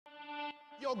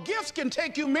Your gifts can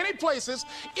take you many places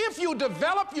if you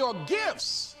develop your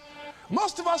gifts.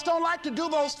 Most of us don't like to do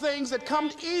those things that come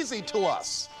easy to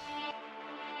us.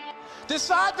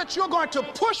 Decide that you're going to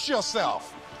push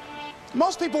yourself.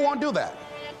 Most people won't do that.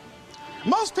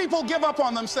 Most people give up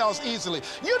on themselves easily.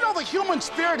 You know the human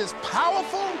spirit is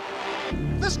powerful.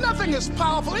 There's nothing as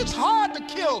powerful. It's hard to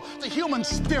kill the human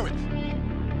spirit.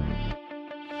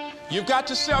 You've got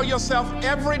to sell yourself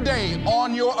every day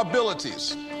on your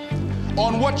abilities,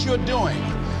 on what you're doing,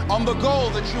 on the goal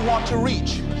that you want to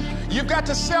reach. You've got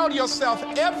to sell yourself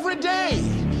every day,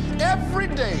 every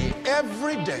day,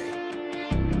 every day.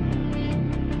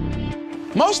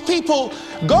 Most people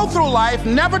go through life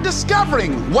never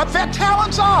discovering what their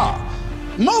talents are.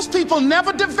 Most people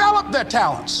never develop their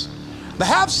talents. They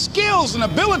have skills and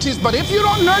abilities, but if you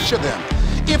don't nurture them,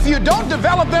 if you don't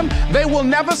develop them, they will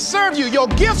never serve you. Your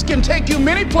gifts can take you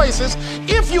many places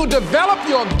if you develop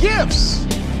your gifts.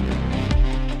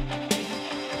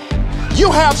 You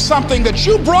have something that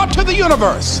you brought to the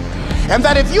universe, and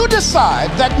that if you decide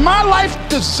that my life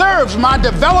deserves my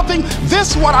developing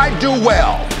this what I do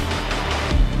well,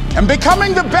 and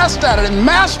becoming the best at it, and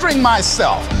mastering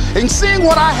myself, and seeing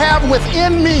what I have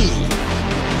within me,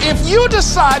 if you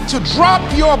decide to drop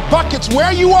your buckets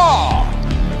where you are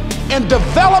and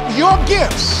develop your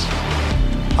gifts,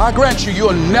 I grant you,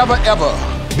 you'll never ever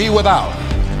be without.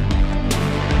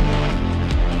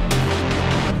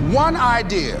 One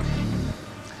idea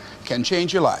can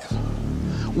change your life.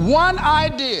 One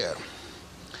idea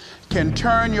can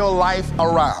turn your life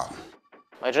around.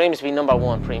 My dream is to be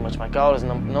 #1, pretty much. My goal is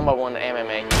 #1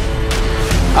 MMA.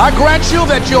 I grant you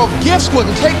that your gifts will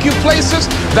take you places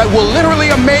that will literally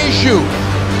amaze you.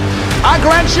 I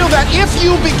grant you that if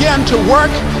you begin to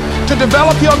work to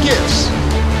develop your gifts,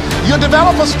 you'll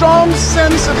develop a strong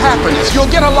sense of happiness.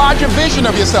 You'll get a larger vision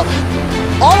of yourself.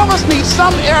 All of us need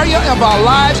some area of our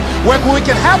lives where we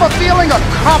can have a feeling of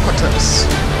competence.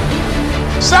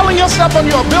 Selling yourself on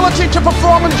your ability to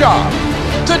perform a job,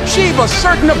 to achieve a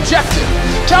certain objective.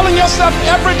 Telling yourself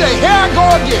every day, here I go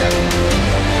again,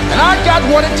 and I got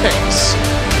what it takes.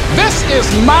 This is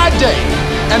my day,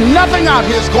 and nothing out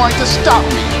here is going to stop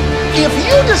me. If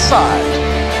you decide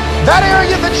that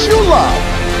area that you love,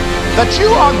 that you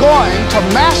are going to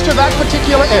master that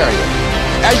particular area,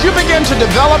 as you begin to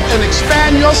develop and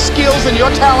expand your skills and your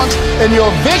talents and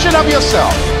your vision of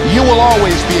yourself, you will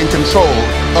always be in control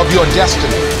of your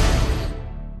destiny.